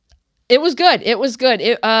 It was good. It was good.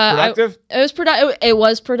 Productive? It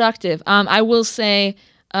was productive. I will say,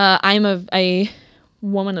 I'm a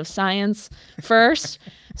woman of science first,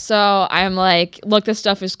 so I'm like, look, this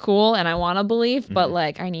stuff is cool, and I want to believe, but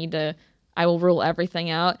like, I will rule everything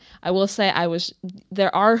out. I will say,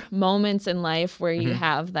 there are moments in life where you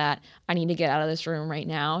have that, I need to get out of this room right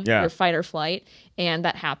now. Yeah. Your fight or flight, and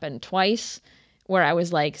that happened twice. Where I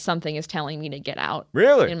was like, something is telling me to get out.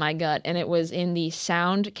 Really? In my gut. And it was in the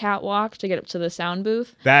sound catwalk to get up to the sound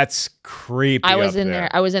booth. That's creepy. I was in there.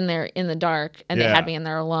 I was in there in the dark, and they Yeah. had me in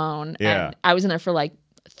there alone. Yeah. And I was in there for like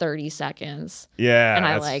 30 seconds. Yeah. And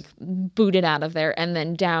I like booted out of there. And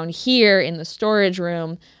then down here in the storage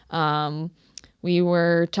room, we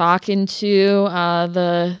were talking to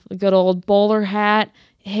the good old bowler hat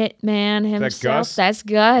hitman himself. That's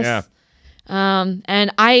Gus. Yeah.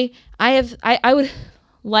 And I would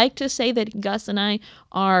like to say that Gus and I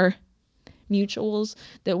are mutuals,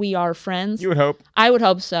 that we are friends. You would hope. I would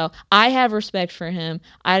hope so. I have respect for him.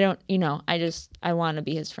 I don't, I want to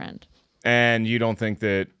be his friend. And you don't think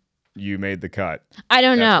that you made the cut? I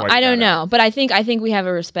don't know. But I think we have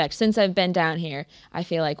a respect. Since I've been down here, I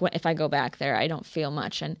feel like if I go back there, I don't feel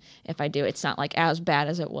much. And if I do, it's not like as bad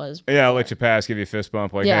as it was before. Yeah, I'll let you pass, give you a fist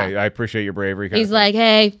bump. Like, hey, I appreciate your bravery. He's like,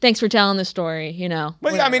 hey, thanks for telling the story, Well,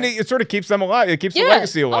 whatever. I mean, it sort of keeps them alive. It keeps the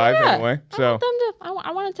legacy alive anyway. So I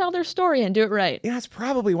want to tell their story and do it right. Yeah, that's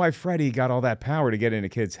probably why Freddie got all that power to get into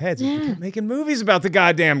kids' heads. He kept making movies about the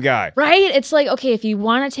goddamn guy. Right? It's like, okay, if you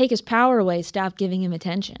want to take his power away, stop giving him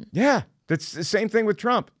attention. Yeah. That's the same thing with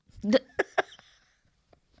Trump.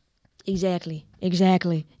 Exactly.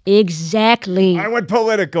 I went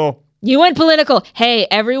political. You went political. Hey,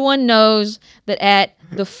 everyone knows that at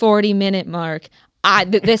the 40-minute mark,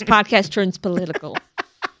 this podcast turns political.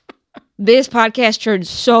 This podcast turns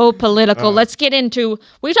so political. Let's get into...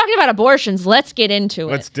 We're talking about abortions. Let's get into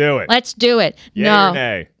it. Let's do it. Let's do it. Yay no. or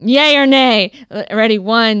nay? Yay or nay? Ready?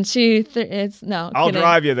 1, 2, 3. I'll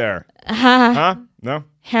drive you there. Huh? No?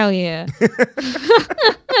 Hell yeah.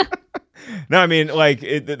 No, I mean, like,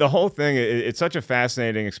 the whole thing, it's such a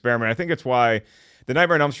fascinating experiment. I think it's why the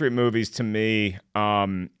Nightmare on Elm Street movies, to me,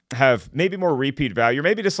 have maybe more repeat value, or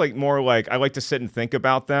maybe just, like, more, like, I like to sit and think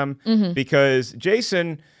about them, because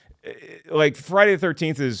Jason, like, Friday the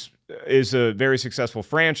 13th is a very successful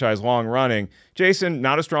franchise, long running. Jason,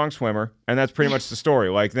 not a strong swimmer, and that's pretty much the story.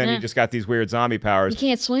 Like, then you just got these weird zombie powers. He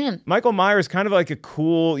can't swim. Michael Myers, kind of like a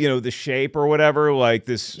cool, the shape or whatever, like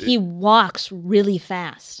this. He walks really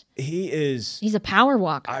fast. He's a power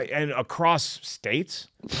walker. And across states.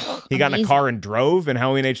 He got in a car and drove in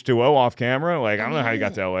Halloween H2O off camera. Like, I don't know how he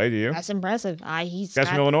got to LA, do you? That's impressive. He's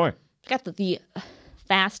from Illinois. He's got the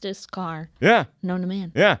fastest car known to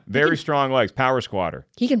man. Yeah, very strong legs, power squatter.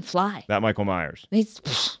 He can fly. That Michael Myers.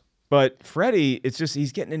 But Freddy, it's just,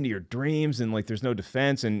 he's getting into your dreams, and like there's no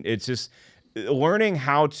defense, and it's just learning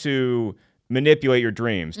how to manipulate your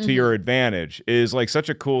dreams to your advantage is like such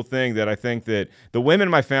a cool thing that I think that the women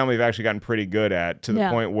in my family have actually gotten pretty good at, to the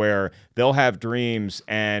point where they'll have dreams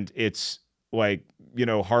and it's like,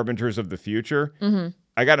 harbingers of the future.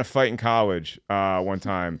 I got in a fight in college one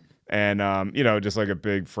time. And, just like a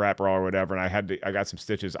big frat brawl or whatever. And I got some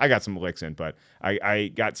stitches. I got some licks in, but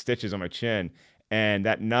I got stitches on my chin. And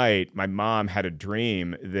that night, my mom had a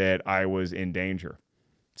dream that I was in danger.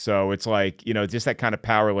 So it's like, just that kind of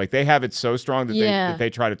power. Like, they have it so strong that they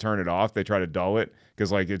try to turn it off. They try to dull it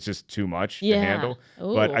because, like, it's just too much to handle.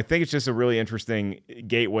 Ooh. But I think it's just a really interesting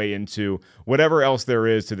gateway into whatever else there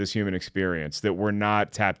is to this human experience that we're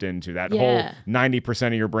not tapped into. That whole 90%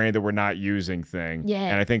 of your brain that we're not using thing. Yeah.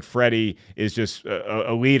 And I think Freddy is just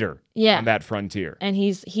a leader on that frontier. And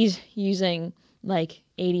he's using, like,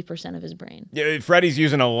 80% of his brain. Yeah, Freddy's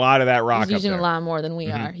using a lot of that rock. He's using a lot more than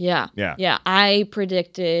we are. Yeah. I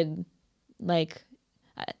predicted, like,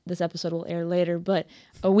 this episode will air later, but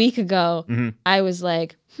a week ago, I was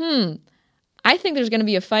like, I think there's going to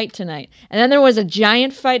be a fight tonight. And then there was a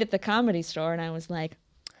giant fight at the Comedy Store, and I was like,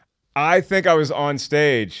 I think I was on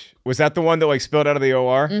stage. Was that the one that like spilled out of the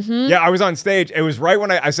OR? Mm-hmm. Yeah, I was on stage. It was right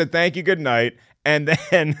when I said thank you, good night, and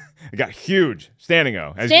then it got huge standing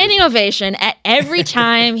ovation at every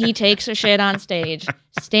time he takes a shit on stage.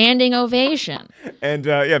 Standing ovation. And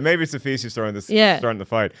maybe it's the feces starting the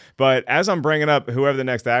fight. But as I'm bringing up whoever the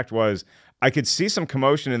next act was, I could see some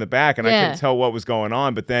commotion in the back, and I couldn't tell what was going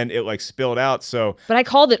on. But then it like spilled out. So, but I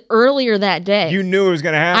called it earlier that day. You knew it was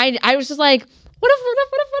gonna happen. I was just like, what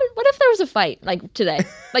if there was a fight like today?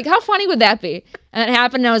 Like, how funny would that be? And it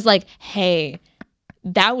happened, and I was like, hey,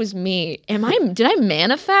 that was me. Did I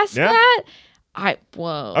manifest that?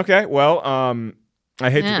 Whoa. Okay, well, I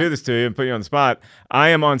hate to do this to you and put you on the spot. I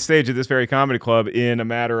am on stage at this very comedy club in a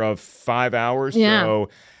matter of 5 hours. Yeah. So,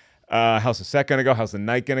 how's the set gonna go? How's the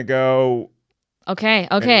night gonna go? Okay.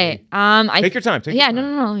 Take your time.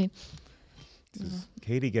 No. This is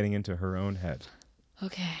Katie getting into her own head.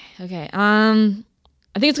 Okay.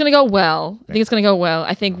 I think it's gonna go well.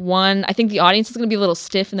 I think the audience is gonna be a little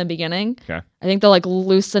stiff in the beginning. Okay. I think they'll like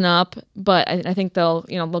loosen up, but I think they'll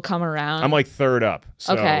come around. I'm like third up.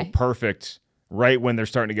 So perfect. Right when they're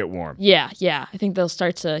starting to get warm. Yeah. I think they'll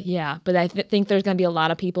start to, but I think there's going to be a lot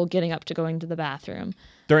of people getting up to going to the bathroom.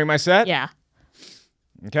 During my set? Yeah.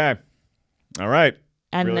 Okay. All right.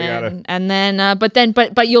 But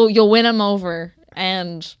you'll win them over,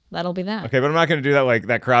 and that'll be that. Okay, but I'm not going to do that like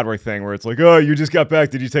that crowd work thing where it's like, oh, you just got back.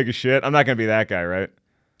 Did you take a shit? I'm not going to be that guy, right?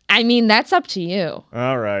 I mean, that's up to you.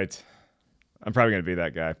 All right. I'm probably going to be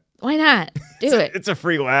that guy. Why not? Do it. It's a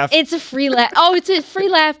free laugh. It's a free laugh. Oh, it's a free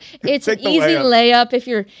laugh. It's an easy layup. If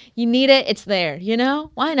you need it, it's there.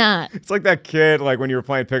 Why not? It's like that kid, like when you were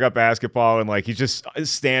playing pickup basketball, and like he's just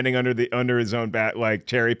standing under his own bat, like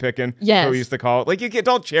cherry picking. Yes. So we used to call it. Like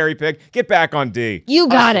don't cherry pick. Get back on D. You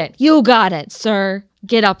got it. You got it, sir.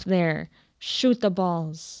 Get up there. Shoot the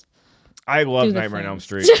balls. I love Nightmare on Elm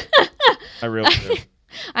Street. I really do.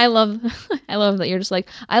 I love that you're just like,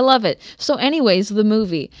 I love it. So anyways, the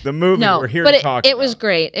movie. We're here to talk about. It was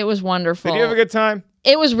great. It was wonderful. Did you have a good time?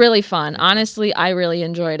 It was really fun. Honestly, I really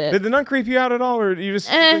enjoyed it. Did the nun creep you out at all, or you just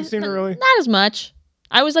didn't seem to really? Not as much.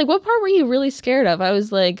 I was like, what part were you really scared of? I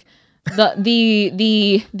was like,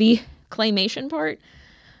 the claymation part.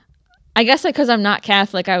 I guess because I'm not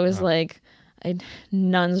Catholic, I was like,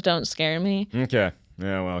 nuns don't scare me. Okay.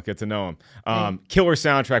 Yeah, well, get to know him. Killer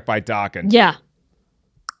soundtrack by Dokken. Yeah.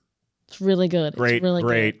 It's really good. Great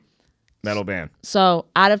metal band. So,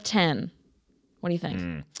 out of 10, what do you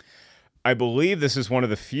think? I believe this is one of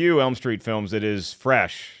the few Elm Street films that is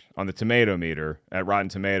fresh on the tomato meter at Rotten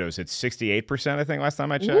Tomatoes. It's 68%, I think, last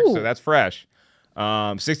time I checked. Ooh. So that's fresh.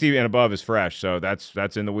 60 and above is fresh, so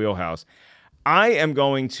that's in the wheelhouse. I am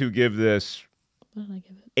going to give this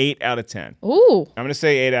 8 out of 10. Ooh. I'm going to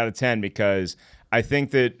say 8 out of 10 because I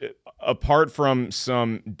think that apart from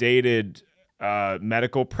some dated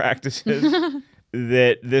medical practices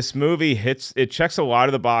that this movie checks a lot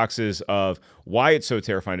of the boxes of why it's so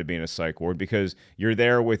terrifying to be in a psych ward, because you're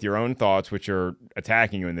there with your own thoughts, which are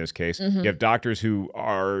attacking you in this case. You have doctors who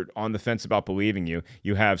are on the fence about believing you.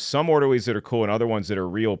 You have some orderlies that are cool and other ones that are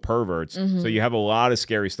real perverts. So you have a lot of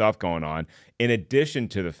scary stuff going on, in addition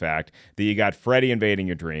to the fact that you got Freddy invading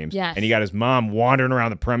your dreams. Yes. And you got his mom wandering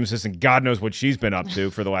around the premises, and God knows what she's been up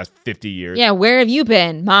to for the last 50 years. Yeah, where have you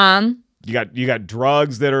been, Mom? You got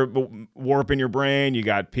drugs that are warping your brain. You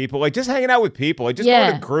got people like just hanging out with people. Like just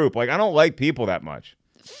going to group. Like I don't like people that much.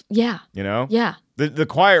 Yeah. Yeah. The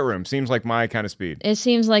quiet room seems like my kind of speed. It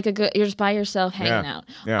seems like you're just by yourself hanging out.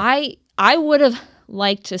 Yeah. I would have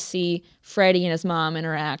liked to see Freddie and his mom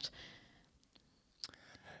interact.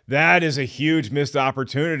 That is a huge missed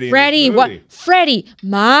opportunity. Freddie, what? Freddie,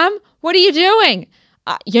 Mom, what are you doing?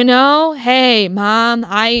 Hey, Mom,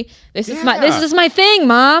 this is my thing,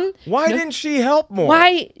 Mom. Why didn't she help more?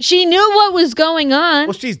 Why? She knew what was going on.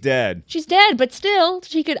 Well, she's dead. She's dead, but still,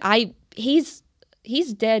 she could. He's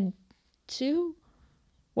dead too.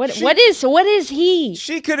 What is he?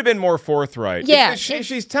 She could have been more forthright. Yeah,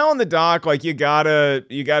 she's telling the doc like you gotta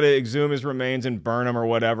exhume his remains and burn him or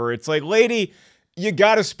whatever. It's like, lady, you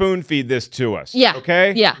got to spoon feed this to us. Yeah.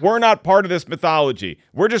 Okay? Yeah. We're not part of this mythology.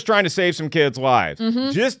 We're just trying to save some kids' lives.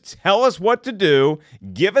 Just tell us what to do.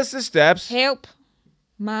 Give us the steps. Help.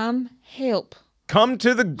 Mom, help. Come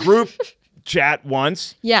to the group chat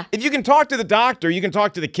once. Yeah. If you can talk to the doctor, you can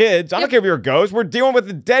talk to the kids. I don't care if you're a ghost. We're dealing with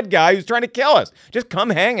a dead guy who's trying to kill us. Just come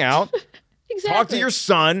hang out. Exactly. Talk to your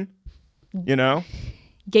son.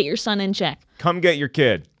 Get your son in check. Come get your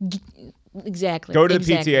kid. Exactly. Go to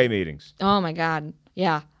the PTA meetings. Oh my God.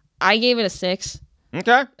 Yeah. I gave it a 6.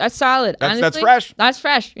 Okay. That's solid. Honestly, that's fresh. That's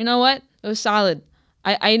fresh. You know what? It was solid.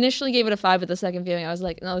 I initially gave it a 5 at the second viewing. I was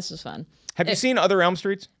like, no, this is fun. Have you seen other Elm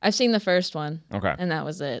Streets? I've seen the first one. Okay. And that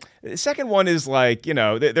was it. The second one is like,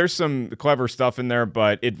 there's some clever stuff in there,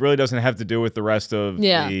 but it really doesn't have to do with the rest of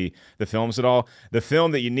the films at all. The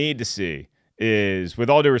film that you need to see is, with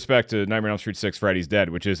all due respect to Nightmare on Elm Street 6, Freddy's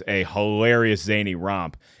Dead, which is a hilarious, zany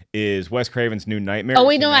romp, is Wes Craven's New Nightmare. Oh,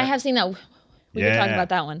 wait, no, I have seen that. We can talk about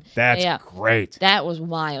that one. That's great. That was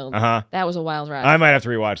wild. That was a wild ride. I might have to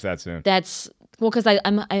rewatch that soon. Because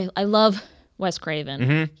I love Wes Craven.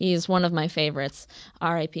 Mm-hmm. He's one of my favorites.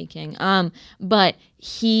 R.I.P. King. But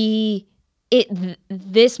this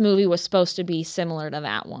movie was supposed to be similar to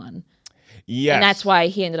that one. Yes. And that's why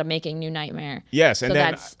he ended up making New Nightmare. Yes, and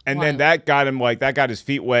then that got him that got his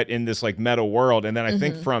feet wet in this metal world, and then I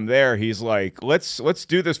think from there he's like, let's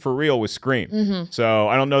do this for real with Scream. Mm-hmm. So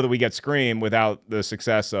I don't know that we get Scream without the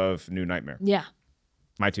success of New Nightmare. Yeah.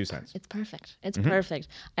 My 2 cents. It's perfect. It's perfect.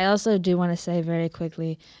 I also do want to say very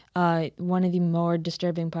quickly, one of the more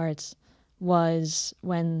disturbing parts was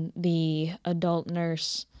when the adult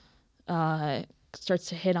nurse starts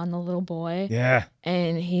to hit on the little boy. Yeah.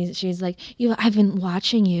 And she's like, I've been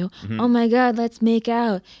watching you. Mm-hmm. Oh my God, let's make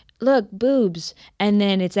out. Look, boobs. And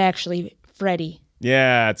then it's actually Freddy.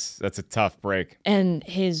 Yeah, that's a tough break. And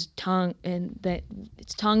his tongue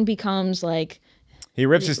becomes like, he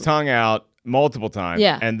rips his tongue out multiple times.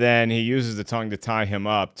 Yeah. And then he uses the tongue to tie him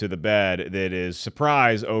up to the bed that is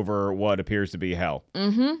surprise over what appears to be hell.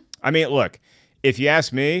 Mm-hmm. I mean, look, if you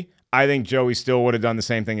ask me, I think Joey still would have done the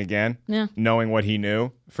same thing again, knowing what he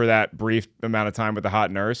knew for that brief amount of time with the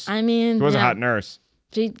hot nurse. I mean, he was a hot nurse.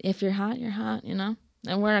 If you're hot, you're hot.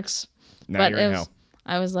 It works. Now you're in hell.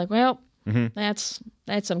 I was like, well, that's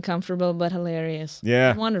uncomfortable but hilarious.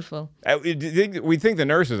 Yeah, wonderful. We think the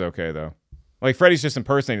nurse is okay though. Like Freddy's just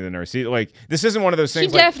impersonating the nurse. This isn't one of those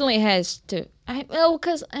things. She definitely has to. I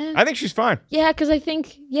think she's fine. Yeah, because I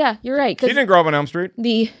think you're right. She didn't grow up on Elm Street.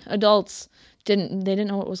 The adults didn't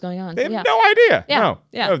know what was going on. They have no idea. Yeah.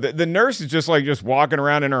 No, the nurse is just walking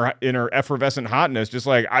around in her effervescent hotness, just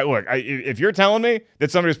like if you're telling me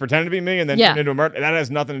that somebody's pretending to be me and then turned into a murder, that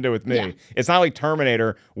has nothing to do with me. Yeah. It's not like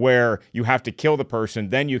Terminator where you have to kill the person,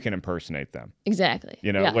 then you can impersonate them. Exactly.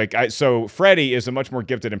 So Freddy is a much more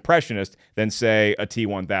gifted impressionist than say a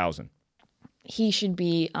T-1000. He should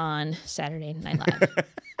be on Saturday Night Live.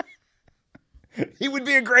 He would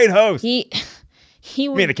be a great host. He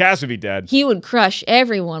would, the cast would be dead. He would crush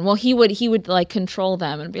everyone. Well, he would control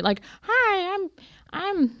them and be like, "Hi,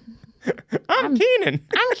 I'm Keenan.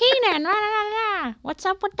 I'm Keenan. What's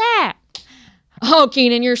up with that? Oh,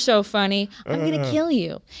 Keenan, you're so funny. I'm gonna kill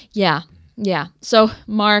you." Yeah. So,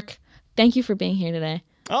 Mark, thank you for being here today.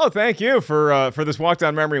 Oh, thank you for this walk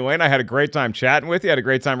down memory lane. I had a great time chatting with you. I had a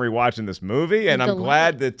great time rewatching this movie, and I'm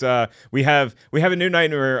glad that we have a new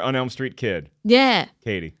Nightmare on Elm Street kid. Yeah,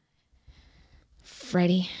 Katie.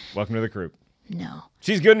 Freddie. Welcome to the group. No.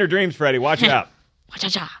 She's good in her dreams, Freddie. Watch out.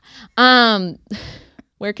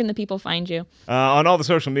 Where can the people find you? On all the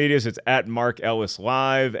social medias, it's at Mark Ellis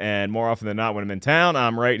Live, and more often than not, when I'm in town,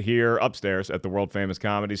 I'm right here upstairs at the world-famous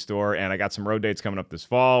Comedy Store, and I got some road dates coming up this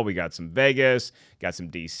fall. We got some Vegas, got some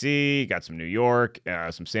D.C., got some New York,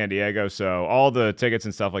 some San Diego, so all the tickets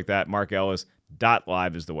and stuff like that,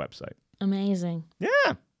 markellis.live is the website. Amazing.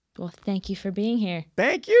 Yeah. Well, thank you for being here.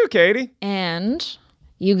 Thank you, Katie. And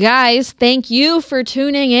you guys, thank you for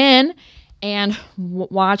tuning in and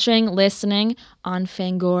watching, listening on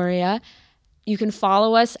Fangoria. You can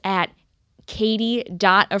follow us at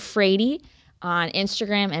katie.afraidy on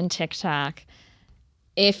Instagram and TikTok.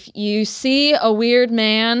 If you see a weird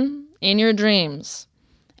man in your dreams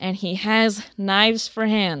and he has knives for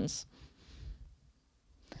hands,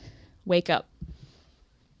 wake up.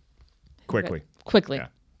 Quickly. Yeah.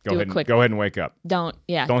 Go ahead and wake up. Don't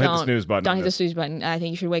hit the snooze button. Don't hit the snooze button. I think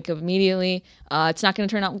you should wake up immediately. It's not going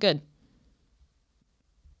to turn out good.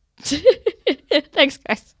 Thanks,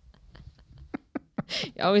 guys.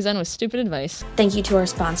 You always end with stupid advice. Thank you to our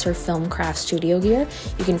sponsor, Filmcraft Studio Gear.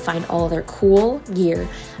 You can find all their cool gear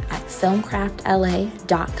at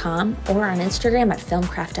filmcraftla.com or on Instagram at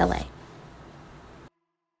filmcraftla.